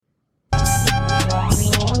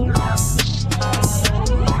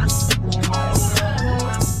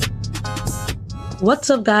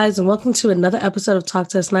What's up, guys, and welcome to another episode of Talk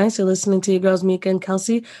to Us Nice. You're listening to your girls, Mika and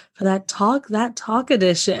Kelsey, for that Talk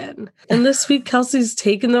edition. And this week, Kelsey's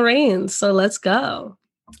taking the reins, so let's go.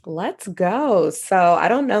 Let's go. So I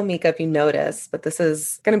don't know, Mika, if you noticed, but this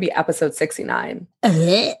is going to be episode 69.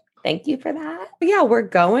 Thank you for that. But yeah, we're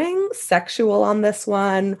going sexual on this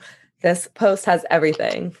one. This post has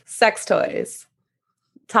everything. Sex toys,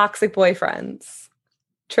 toxic boyfriends,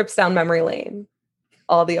 trips down memory lane,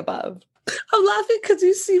 all the above. I'm laughing because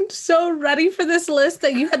you seemed so ready for this list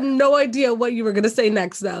that you had no idea what you were going to say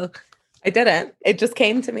next, though. I didn't. It just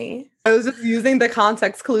came to me. I was just using the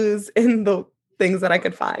context clues in the things that I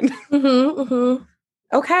could find.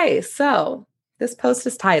 Okay, so this post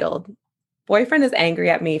is titled, Boyfriend is angry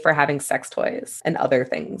at me for having sex toys and other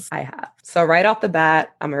things I have. So right off the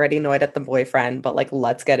bat, I'm already annoyed at the boyfriend, but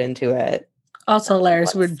let's get into it. Also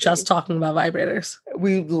hilarious. We're just talking about vibrators.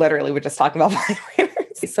 We literally were just talking about vibrators.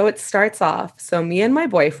 So it starts off. So me and my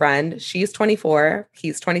boyfriend, she's 24,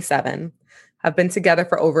 he's 27, have been together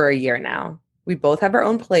for over a year now. We both have our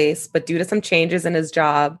own place, but due to some changes in his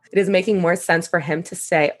job, it is making more sense for him to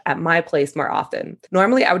stay at my place more often.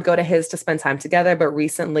 Normally, I would go to his to spend time together, but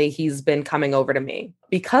recently he's been coming over to me.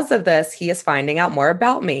 Because of this, he is finding out more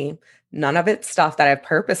about me. None of it's stuff that I've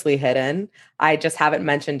purposely hidden. I just haven't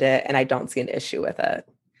mentioned it, and I don't see an issue with it.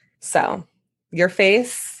 So your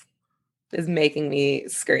face is making me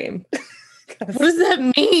scream. What does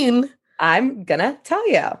that mean? I'm gonna tell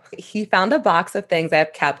you. He found a box of things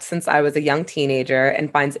I've kept since I was a young teenager and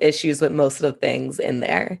finds issues with most of the things in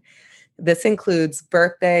there. This includes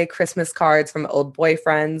birthday, Christmas cards from old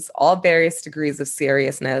boyfriends, all various degrees of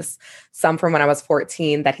seriousness, some from when I was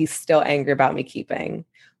 14 that he's still angry about me keeping.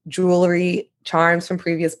 Jewelry, charms from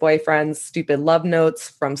previous boyfriends, stupid love notes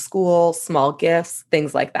from school, small gifts,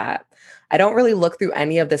 things like that. I don't really look through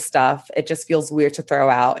any of this stuff. It just feels weird to throw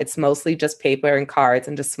out. It's mostly just paper and cards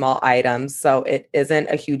and just small items. So it isn't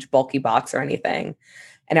a huge bulky box or anything.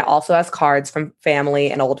 And it also has cards from family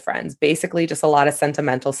and old friends. Basically just a lot of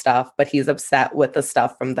sentimental stuff, but he's upset with the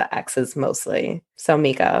stuff from the exes mostly. So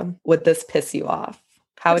Mika, would this piss you off?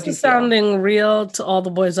 How would you feel? Sounding real to all the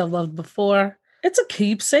boys I've loved before. It's a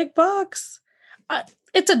keepsake box.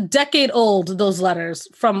 It's a decade old, those letters,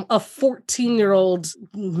 from a 14-year-old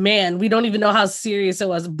man. We don't even know how serious it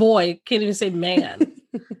was. Boy, can't even say man.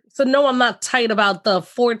 So no, I'm not tight about the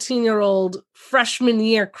 14-year-old freshman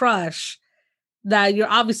year crush that you're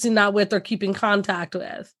obviously not with or keeping contact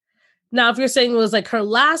with. Now, if you're saying it was like her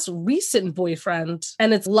last recent boyfriend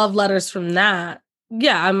and it's love letters from that,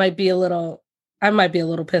 yeah, I might be a little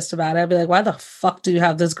pissed about it. I'd be like, why the fuck do you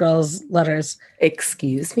have this girl's letters?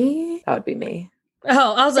 Excuse me? That would be me.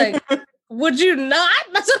 Oh, I was like, would you not?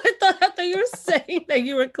 That's what I thought you were saying, that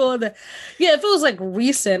you were cool with it. Yeah, if it was like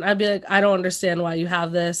recent, I'd be like, I don't understand why you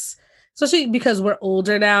have this. Especially because we're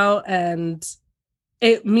older now and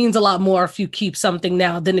it means a lot more if you keep something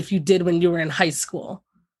now than if you did when you were in high school.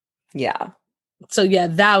 Yeah. So yeah,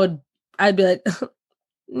 I'd be like,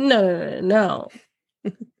 no.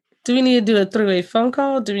 Do we need to do a three-way phone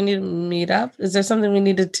call? Do we need to meet up? Is there something we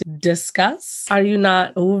needed to discuss? Are you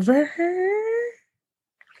not over her?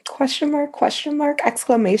 Question mark,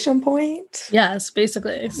 exclamation point. Yes,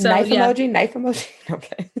 basically. So, knife emoji.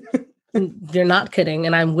 Okay. You're not kidding,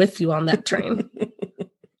 and I'm with you on that train.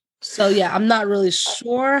 So yeah, I'm not really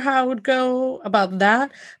sure how I would go about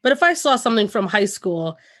that. But if I saw something from high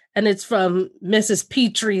school and it's from Mrs.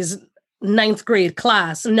 Petrie's 9th grade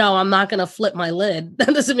class, no, I'm not going to flip my lid.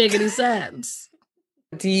 That doesn't make any sense.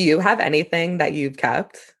 Do you have anything that you've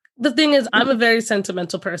kept? The thing is, I'm a very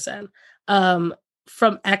sentimental person.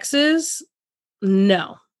 From exes,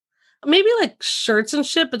 no. Maybe like shirts and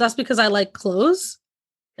shit, but that's because I like clothes.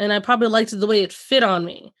 And I probably liked the way it fit on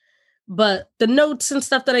me. But the notes and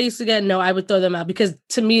stuff that I used to get, no, I would throw them out because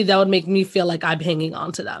to me, that would make me feel like I'm hanging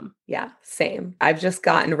on to them. Yeah, same. I've just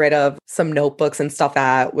gotten rid of some notebooks and stuff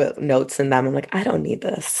with notes in them. I'm like, I don't need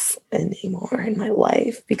this anymore in my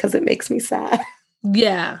life because it makes me sad.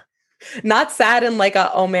 Yeah. Not sad in like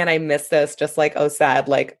oh man, I miss this. Just like, oh, sad.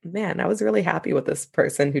 Like, man, I was really happy with this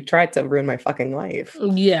person who tried to ruin my fucking life.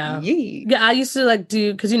 Yeah. Yee. Yeah, I used to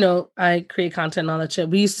do, because, I create content and all that shit.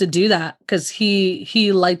 We used to do that because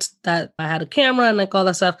he liked that I had a camera and like all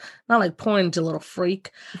that stuff. Not like pouring into a little freak.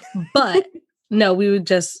 But no, we would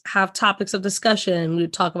just have topics of discussion. We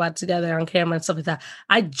would talk about it together on camera and stuff like that.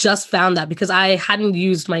 I just found that because I hadn't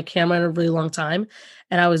used my camera in a really long time.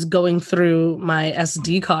 And I was going through my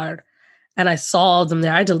SD card. And I saw them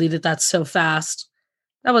there. I deleted that so fast.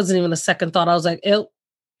 That wasn't even a second thought. I was like, ew.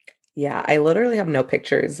 Yeah, I literally have no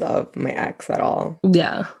pictures of my ex at all.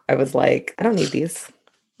 Yeah. I was like, I don't need these.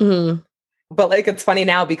 Mm-hmm. But like, it's funny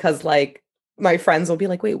now because like My friends will be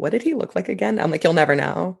like, wait, what did he look like again? I'm like, you'll never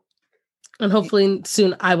know. And hopefully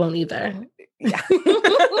soon I won't either. Yeah.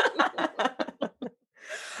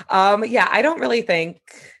 Yeah, I don't really think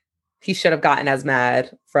he should have gotten as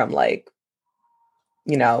mad from like,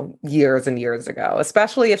 years and years ago,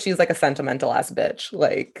 especially if she's like a sentimental ass bitch.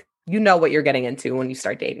 Like, you know what you're getting into when you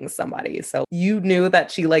start dating somebody. So you knew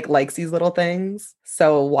that she like likes these little things.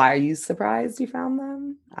 So why are you surprised you found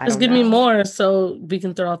them? I Just don't give me know. more so we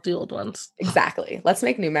can throw out the old ones. Exactly. Let's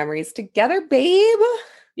make new memories together, babe.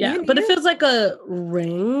 Yeah, but it feels like a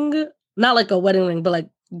ring, not like a wedding ring, but like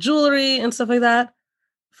jewelry and stuff like that.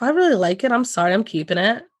 If I really like it, I'm sorry, I'm keeping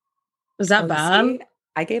it. Is that bad? See,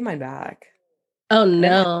 I gave mine back. Oh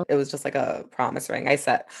no. It was just like a promise ring. I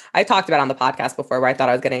talked about it on the podcast before where I thought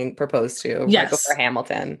I was getting proposed to right before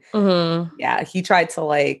Hamilton. Mm-hmm. Yeah, he tried to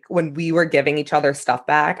like, when we were giving each other stuff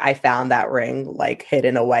back, I found that ring like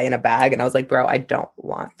hidden away in a bag. And I was like, bro, I don't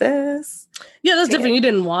want this. Yeah, that's different. You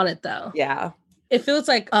didn't want it though. Yeah. It feels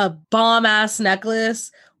like a bomb ass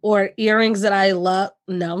necklace or earrings that I love.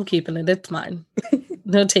 No, I'm keeping it. It's mine.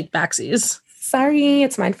 No take backsies. Sorry,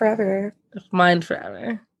 it's mine forever. It's mine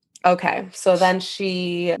forever. Okay, so then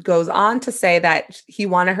she goes on to say that he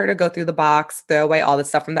wanted her to go through the box, throw away all the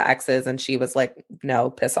stuff from the exes, and she was like,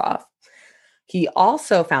 no, piss off. He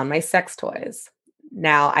also found my sex toys.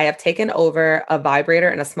 Now, I have taken over a vibrator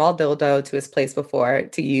and a small dildo to his place before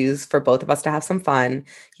to use for both of us to have some fun.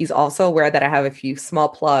 He's also aware that I have a few small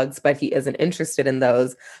plugs, but he isn't interested in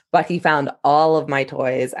those. But he found all of my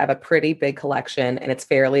toys. I have a pretty big collection and it's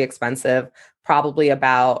fairly expensive, probably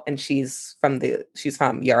about, and she's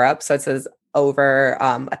from Europe. So it says over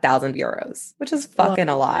 1,000 euros, which is fucking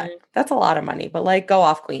a lot. That's a lot of money, but like, go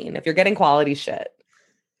off, queen, if you're getting quality shit.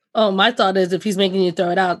 Oh, my thought is if he's making you throw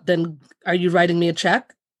it out, then are you writing me a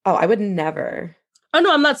check? Oh, I would never. Oh,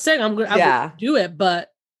 no, I'm not saying I would do it,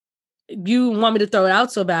 but you want me to throw it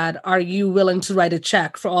out so bad. Are you willing to write a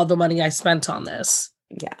check for all the money I spent on this?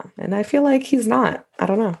 Yeah. And I feel like he's not. I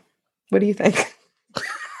don't know. What do you think?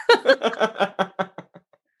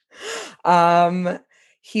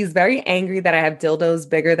 He's very angry that I have dildos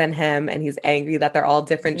bigger than him, and he's angry that they're all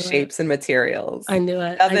different shapes and materials. I knew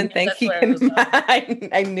it. Doesn't think he can.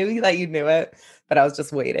 I knew that you knew it, but I was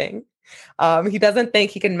just waiting. He doesn't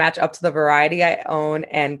think he can match up to the variety I own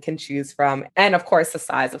and can choose from, and of course, the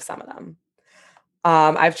size of some of them.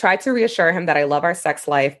 I've tried to reassure him that I love our sex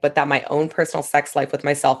life, but that my own personal sex life with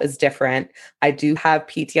myself is different. I do have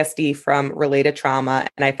PTSD from related trauma,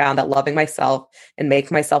 and I found that loving myself and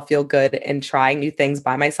making myself feel good and trying new things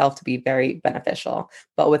by myself to be very beneficial.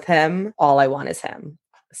 But with him, all I want is him.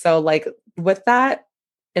 So, like, with that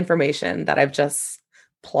information that I've just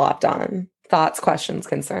plopped on, thoughts, questions,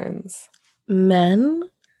 concerns. Men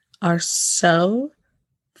are so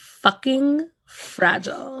fucking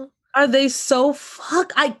fragile. Are they so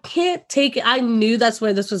I can't take it. I knew that's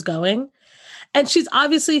where this was going. And she's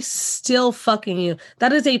obviously still fucking you.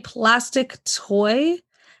 That is a plastic toy.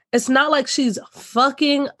 It's not like she's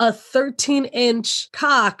fucking a 13-inch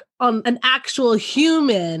cock on an actual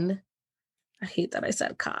human. I hate that I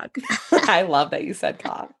said cock. I love that you said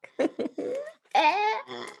cock.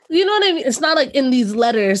 You know what I mean? It's not like in these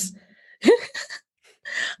letters.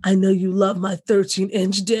 I know you love my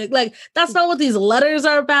 13-inch dick. Like, that's not what these letters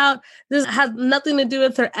are about. This has nothing to do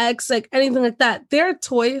with her ex, like anything like that. They're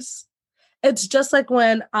toys. It's just like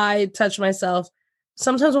when I touch myself.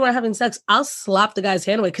 Sometimes when we're having sex, I'll slap the guy's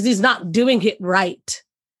hand away because he's not doing it right.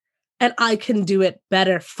 And I can do it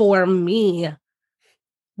better for me,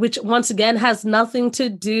 which once again has nothing to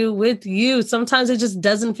do with you. Sometimes it just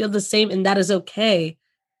doesn't feel the same, and that is okay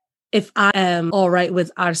if I am all right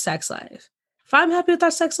with our sex life. If I'm happy with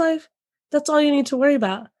our sex life, that's all you need to worry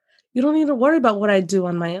about. You don't need to worry about what I do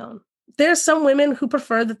on my own. There's some women who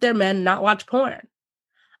prefer that their men not watch porn.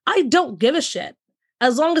 I don't give a shit.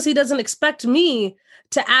 As long as he doesn't expect me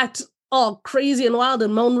to act all crazy and wild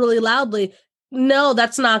and moan really loudly. No,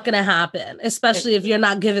 that's not going to happen. Especially if you're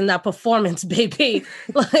not giving that performance, baby.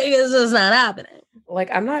 Like, it's just not happening. Like,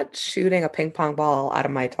 I'm not shooting a ping pong ball out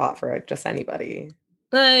of my twat for just anybody.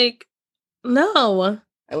 Like, no.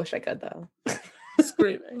 I wish I could, though.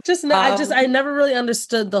 Screaming. I never really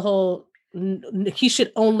understood the whole, he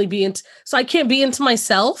should only be into, so I can't be into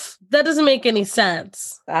myself? That doesn't make any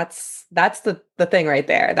sense. That's the thing right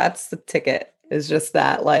there. That's the ticket. Is just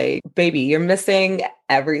that, like, baby, you're missing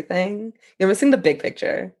everything. You're missing the big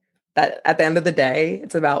picture. That at the end of the day,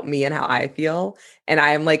 it's about me and how I feel. And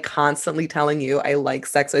I am like constantly telling you I like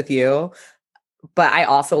sex with you, but I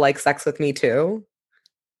also like sex with me too,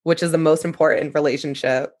 which is the most important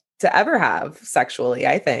relationship to ever have sexually,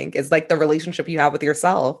 I think, is like the relationship you have with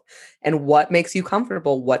yourself and what makes you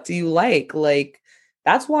comfortable. What do you like? Like,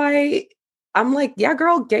 that's why I'm like, yeah,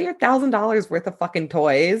 girl, get your $1,000 worth of fucking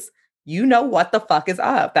toys. You know what the fuck is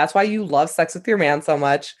up. That's why you love sex with your man so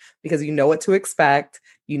much, because you know what to expect.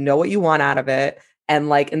 You know what you want out of it. And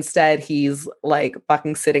like, instead, he's like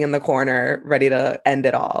fucking sitting in the corner, ready to end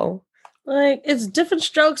it all. Like, it's different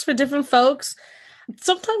strokes for different folks.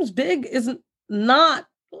 Sometimes big isn't not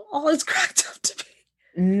all it's cracked up to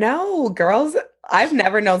be. No, girls, I've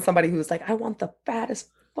never known somebody who's like, I want the fattest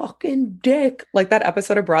fucking dick. Like that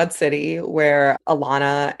episode of Broad City where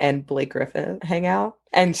Alana and Blake Griffin hang out.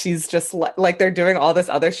 And she's just like, they're doing all this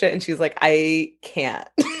other shit. And she's like, I can't.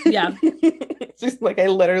 Yeah. She's like, I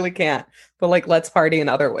literally can't. But like, let's party in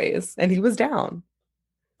other ways. And he was down.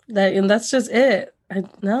 And that's just it. I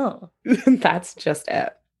know. That's just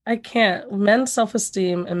it. I can't. Men's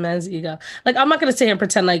self-esteem and men's ego. Like, I'm not going to sit here and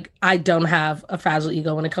pretend like I don't have a fragile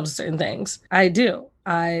ego when it comes to certain things. I do.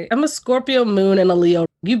 I am a Scorpio moon and a Leo.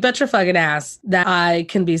 You bet your fucking ass that I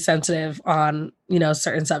can be sensitive on,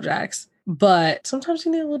 certain subjects. But sometimes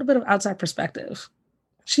you need a little bit of outside perspective.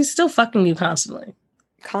 She's still fucking you constantly.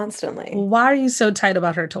 Constantly. Why are you so tight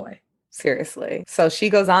about her toy? Seriously. So she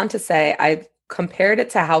goes on to say, I compared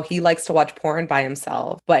it to how he likes to watch porn by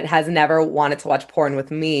himself, but has never wanted to watch porn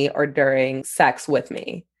with me or during sex with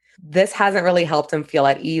me. This hasn't really helped him feel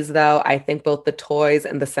at ease, though. I think both the toys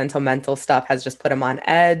and the sentimental stuff has just put him on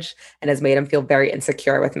edge and has made him feel very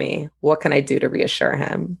insecure with me. What can I do to reassure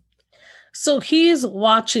him? So he's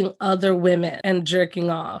watching other women and jerking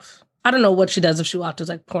off. I don't know what she does, if she watches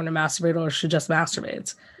like porn and masturbate, or if she just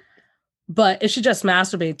masturbates. But if she just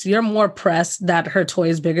masturbates, you're more pressed that her toy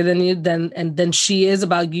is bigger than you than she is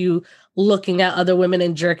about you looking at other women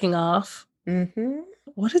and jerking off. Mm-hmm.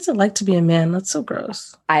 What is it like to be a man? That's so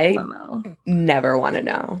gross. I don't know. Never want to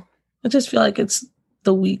know. I just feel like it's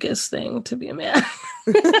the weakest thing to be a man.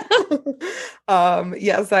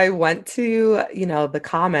 Yes, I went to, the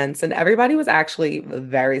comments, and everybody was actually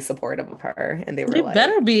very supportive of her. And they were like,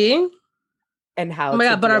 better be. And how? Oh my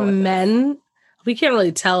God, but are men? We can't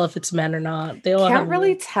really tell if it's men or not. They all can't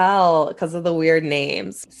really tell because of the weird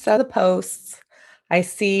names. So the posts, I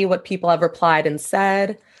see what people have replied and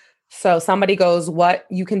said. So somebody goes, what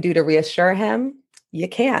you can do to reassure him? You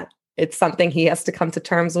can't. It's something he has to come to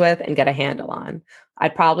terms with and get a handle on.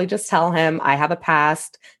 I'd probably just tell him I have a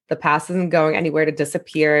past. The past isn't going anywhere to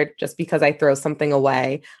disappear just because I throw something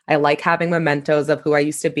away. I like having mementos of who I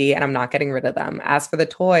used to be, and I'm not getting rid of them. As for the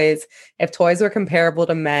toys, if toys were comparable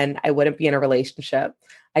to men, I wouldn't be in a relationship.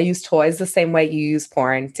 I use toys the same way you use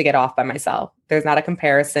porn to get off by myself. There's not a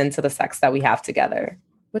comparison to the sex that we have together.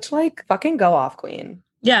 Which, like, fucking go off, queen.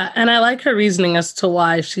 Yeah, and I like her reasoning as to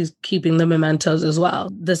why she's keeping the mementos as well.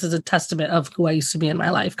 This is a testament of who I used to be in my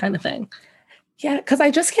life, kind of thing. Yeah, because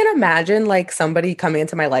I just can't imagine like somebody coming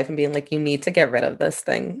into my life and being like, you need to get rid of this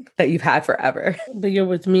thing that you've had forever. But you're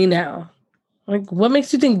with me now. Like, what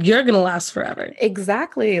makes you think you're going to last forever?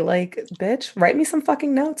 Exactly. Like, bitch, write me some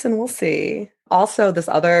fucking notes and we'll see. Also, this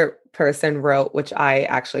other person wrote, which I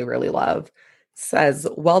actually really love, says,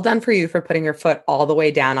 well done for you for putting your foot all the way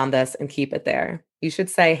down on this and keep it there. You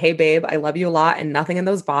should say, hey, babe, I love you a lot, and nothing in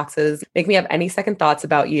those boxes make me have any second thoughts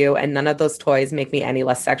about you, and none of those toys make me any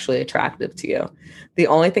less sexually attractive to you. The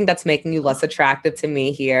only thing that's making you less attractive to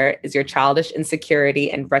me here is your childish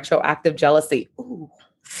insecurity and retroactive jealousy. Ooh.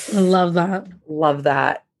 I love that. Love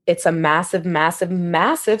that. It's a massive, massive,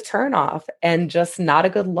 massive turnoff and just not a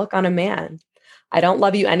good look on a man. I don't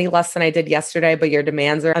love you any less than I did yesterday, but your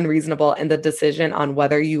demands are unreasonable, and the decision on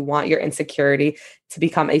whether you want your insecurity to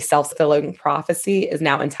become a self-fulfilling prophecy is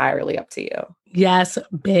now entirely up to you. Yes,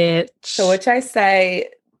 bitch. So which I say,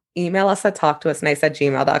 email us at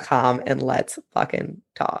talktouisnice@gmail.com and let's fucking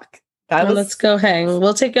talk. Let's go hang.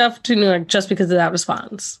 We'll take you off to New York just because of that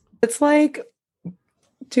response. It's like,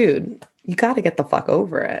 dude, you got to get the fuck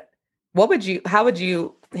over it. How would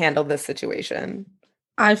you handle this situation?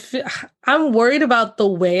 I'm worried about the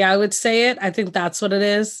way I would say it. I think that's what it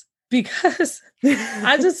is, because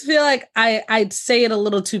I just feel like I'd say it a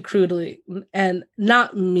little too crudely and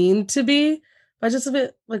not mean to be, but just a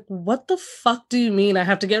bit like, what the fuck do you mean I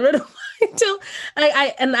have to get rid of my toe?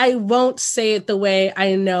 I won't say it the way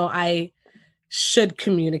I know I should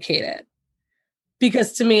communicate it,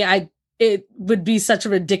 because to me, it would be such a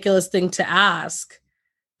ridiculous thing to ask.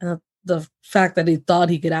 And the fact that he thought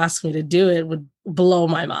he could ask me to do it would blow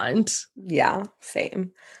my mind. Yeah,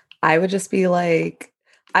 same. I would just be like,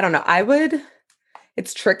 I don't know.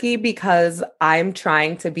 It's tricky because I'm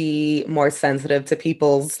trying to be more sensitive to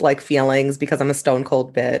people's like feelings because I'm a stone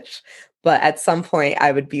cold bitch. But at some point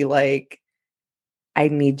I would be like, I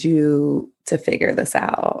need you to figure this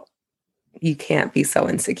out. You can't be so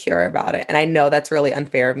insecure about it. And I know that's really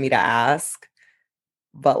unfair of me to ask,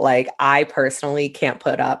 but like I personally can't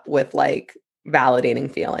put up with like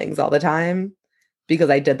validating feelings all the time because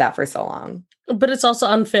I did that for so long. But it's also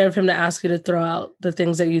unfair of him to ask you to throw out the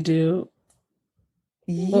things that you do.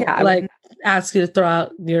 Yeah. Like ask you to throw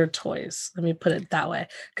out your toys. Let me put it that way.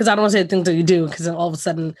 Because I don't want to say things that you do, because then all of a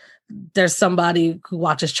sudden there's somebody who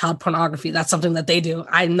watches child pornography. That's something that they do.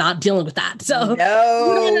 I'm not dealing with that. So no. You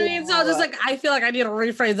know what I mean? So just like I feel like I need to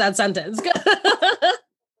rephrase that sentence.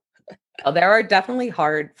 There are definitely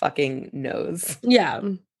hard fucking no's. Yeah.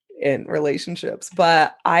 In relationships,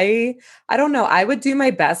 but I don't know. I would do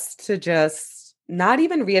my best to just not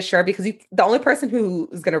even reassure, because the only person who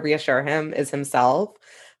is going to reassure him is himself.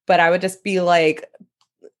 But I would just be like,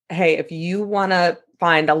 hey, if you want to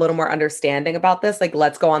find a little more understanding about this, like,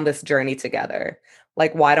 let's go on this journey together.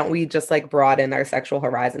 Like, why don't we just like broaden our sexual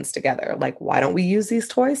horizons together? Like, why don't we use these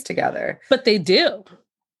toys together? But they do.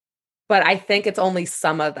 But I think it's only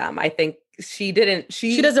some of them. I think she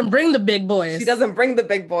doesn't bring the big boys. She doesn't bring the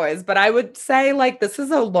big boys. But I would say like this is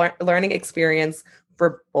a learning experience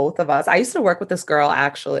for both of us. I used to work with this girl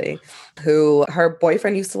actually who her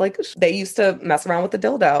boyfriend used to they used to mess around with the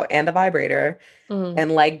dildo and the vibrator in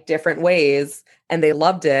like different ways. And they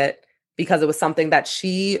loved it because it was something that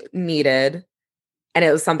she needed. And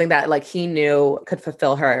it was something that like he knew could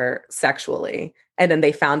fulfill her sexually. And then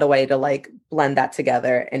they found a way to like blend that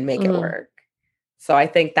together and make it work. So I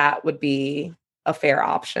think that would be a fair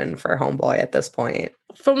option for homeboy at this point.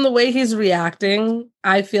 From the way he's reacting,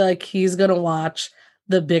 I feel like he's going to watch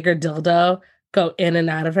the bigger dildo go in and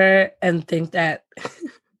out of her and think that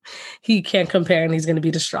he can't compare, and he's going to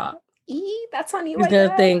be distraught. That's on you. He's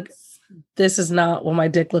going to think, this is not what my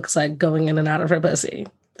dick looks like going in and out of her pussy.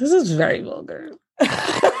 This is very vulgar.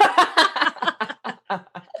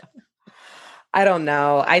 I don't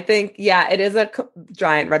know. I think, yeah, it is a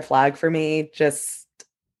giant red flag for me, just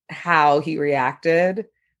how he reacted.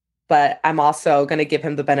 But I'm also going to give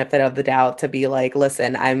him the benefit of the doubt to be like,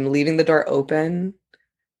 listen, I'm leaving the door open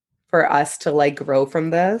for us to like grow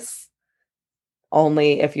from this.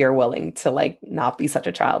 Only if you're willing to like not be such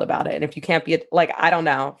a child about it. And if you can't be like, I don't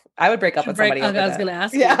know. I would break up with somebody. I was going to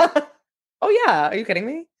ask. Yeah. Oh yeah. Are you kidding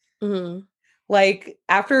me? Mm-hmm. Like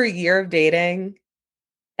after a year of dating,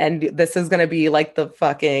 and this is going to be like this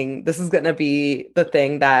is going to be the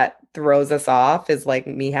thing that throws us off is like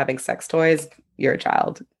me having sex toys. You're a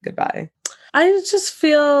child. Goodbye. I just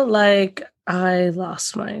feel like I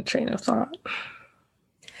lost my train of thought.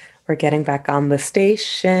 We're getting back on the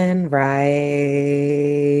station, right?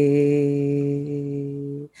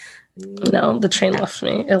 No, the train left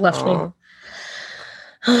me. It left me.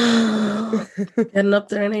 Getting up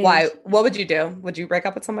there in age. Why? What would you do? Would you break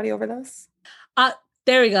up with somebody over this?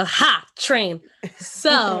 There we go. Ha! Train.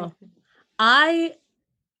 So I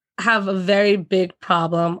have a very big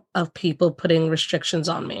problem of people putting restrictions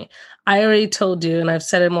on me. I already told you, and I've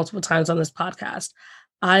said it multiple times on this podcast,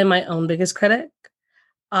 I'm my own biggest critic.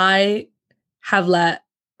 I have let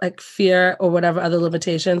like fear or whatever other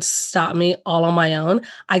limitations stop me all on my own.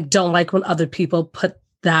 I don't like when other people put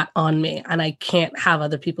that on me, and I can't have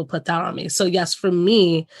other people put that on me. So yes, for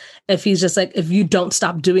me, if he's just like, if you don't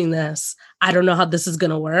stop doing this, I don't know how this is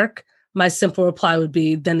going to work. My simple reply would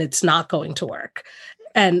be, then it's not going to work.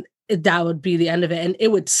 And that would be the end of it. And it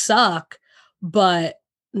would suck, but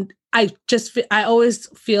I always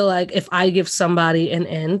feel like if I give somebody an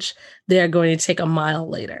inch, they're going to take a mile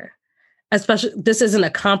later. Especially, this isn't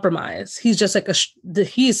a compromise. He's just like,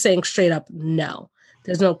 he's saying straight up, no.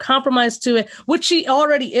 There's no compromise to it, which she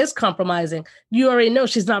already is compromising. You already know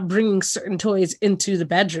she's not bringing certain toys into the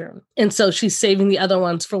bedroom. And so she's saving the other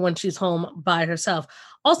ones for when she's home by herself.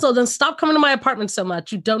 Also, then stop coming to my apartment so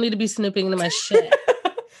much. You don't need to be snooping into my shit.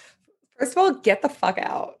 First of all, get the fuck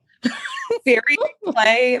out. Siri,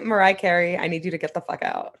 play Mariah Carey. I need you to get the fuck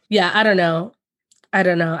out. Yeah, I don't know.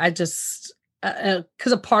 I just,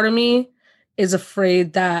 because a part of me is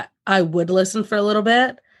afraid that I would listen for a little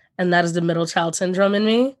bit. And that is the middle child syndrome in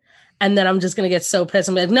me. And then I'm just going to get so pissed.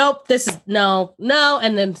 I'm like, nope, this is no.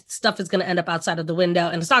 And then stuff is going to end up outside of the window,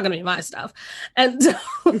 and it's not going to be my stuff. And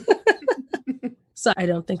so I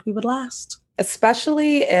don't think we would last.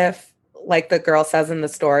 Especially if, like the girl says in the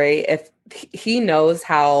story, if he knows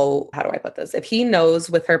how do I put this? If he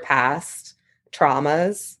knows with her past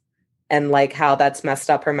traumas and like how that's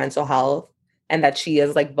messed up her mental health, and that she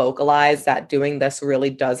is like vocalized that doing this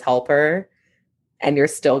really does help her, and you're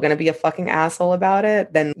still going to be a fucking asshole about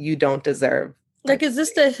it, then you don't deserve. Like, is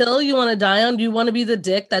this the hill you want to die on? Do you want to be the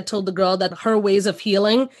dick that told the girl that her ways of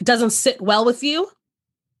healing doesn't sit well with you?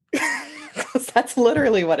 That's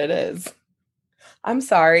literally what it is. I'm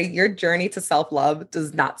sorry, your journey to self-love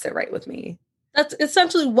does not sit right with me. That's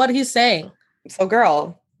essentially what he's saying. So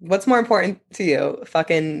girl, what's more important to you?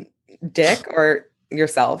 Fucking dick or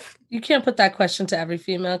yourself? You can't put that question to every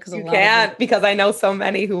female because You can't, because I know so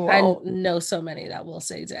many who won't. I know so many that will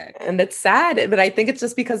say dick. And it's sad, but I think it's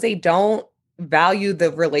just because they don't value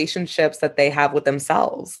the relationships that they have with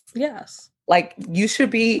themselves. Yes. Like, you should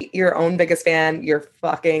be your own biggest fan. You're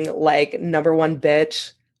fucking like number one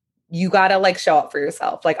bitch. You gotta like show up for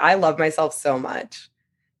yourself. Like, I love myself so much.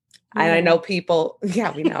 Yeah. And I know people,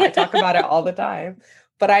 yeah, we know. I talk about it all the time.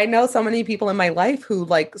 But I know so many people in my life who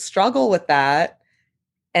like struggle with that.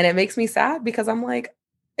 And it makes me sad because I'm like,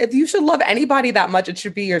 if you should love anybody that much, it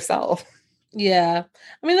should be yourself. Yeah.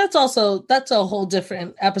 I mean, that's a whole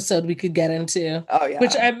different episode we could get into. Oh, yeah.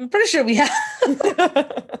 Which I'm pretty sure we have.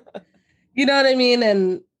 You know what I mean?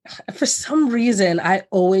 And for some reason, I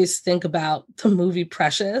always think about the movie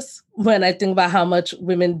Precious when I think about how much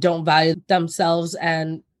women don't value themselves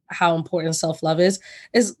and how important self-love is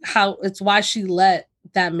how it's why she let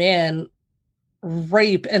that man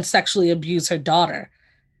rape and sexually abuse her daughter.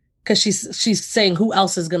 Because she's saying, who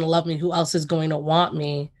else is going to love me? Who else is going to want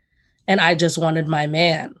me? And I just wanted my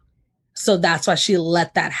man. So that's why she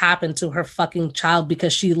let that happen to her fucking child,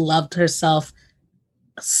 because she loved herself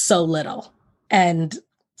so little. And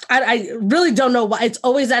I really don't know why. It's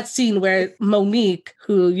always that scene where Monique,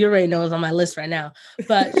 who you already know is on my list right now,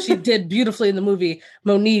 but she did beautifully in the movie.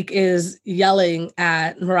 Monique is yelling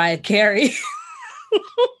at Mariah Carey.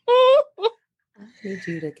 I need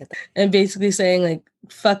you to get that. And basically saying like,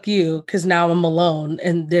 fuck you, because now I'm alone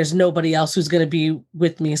and there's nobody else who's going to be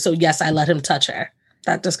with me. So yes, I let him touch her.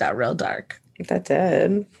 That just got real dark. That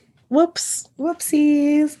did. Whoops.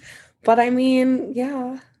 Whoopsies. But I mean,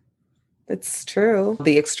 yeah, it's true.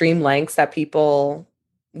 The extreme lengths that people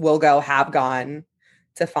will go, have gone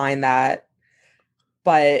to find that.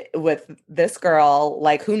 But with this girl,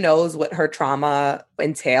 like, who knows what her trauma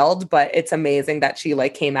entailed, but it's amazing that she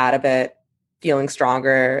like came out of it feeling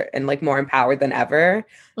stronger and like more empowered than ever.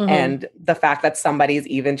 Mm-hmm. And the fact that somebody's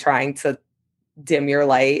even trying to dim your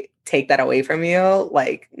light, take that away from you,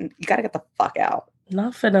 like, you gotta get the fuck out.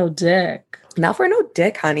 Not for no dick. Not for no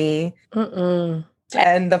dick, honey. Mm-mm.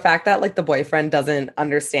 And the fact that like the boyfriend doesn't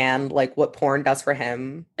understand like what porn does for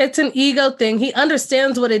him. It's an ego thing. He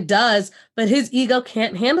understands what it does, but his ego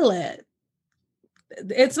can't handle it.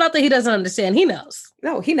 It's not that he doesn't understand. He knows.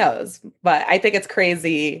 No, he knows. But I think it's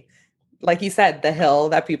crazy. Like you said, the hill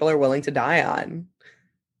that people are willing to die on.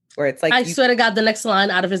 Where it's like, I swear to God, the next line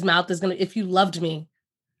out of his mouth is going to, if you loved me,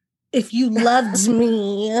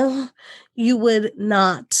 you would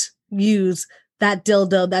not use that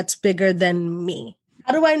dildo that's bigger than me.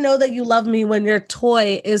 How do I know that you love me when your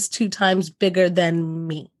toy is 2 times bigger than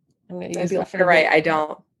me? I feel like you're right. I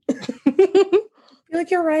don't. I feel like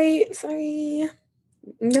you're right. Sorry.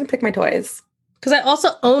 I'm going to pick my toys. Because I also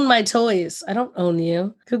own my toys. I don't own you.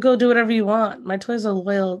 You could go do whatever you want. My toys are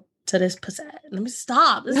loyal to this pussy. Let me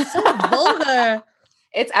stop. This is so vulgar.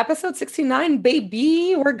 It's episode 69,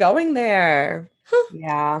 baby. We're going there.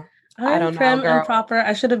 Yeah. I don't know, prim girl. and proper.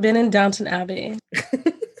 I should have been in Downton Abbey.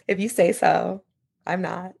 If you say so. I'm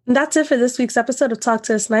not. And that's it for this week's episode of Talk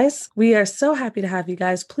to Us Nice. We are so happy to have you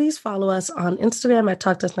guys. Please follow us on Instagram at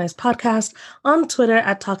Talk to Us Nice Podcast, on Twitter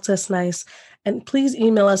at Talk to Us Nice, and please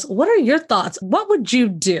email us. What are your thoughts? What would you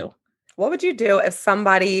do? What would you do if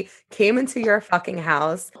somebody came into your fucking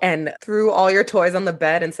house and threw all your toys on the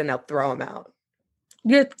bed and said, "Now throw them out"?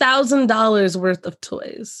 Your $1,000 worth of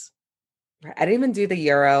toys. I didn't even do the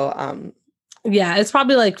euro. Yeah, it's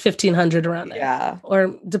probably like 1,500 around there. Yeah.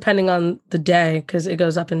 Or depending on the day, because it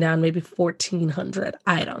goes up and down, maybe 1,400.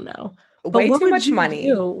 I don't know. Way too much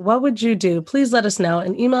money. What would you do? Please let us know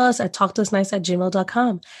and email us at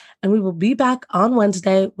talktousnice@gmail.com. And we will be back on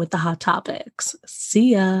Wednesday with the hot topics.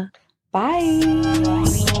 See ya. Bye.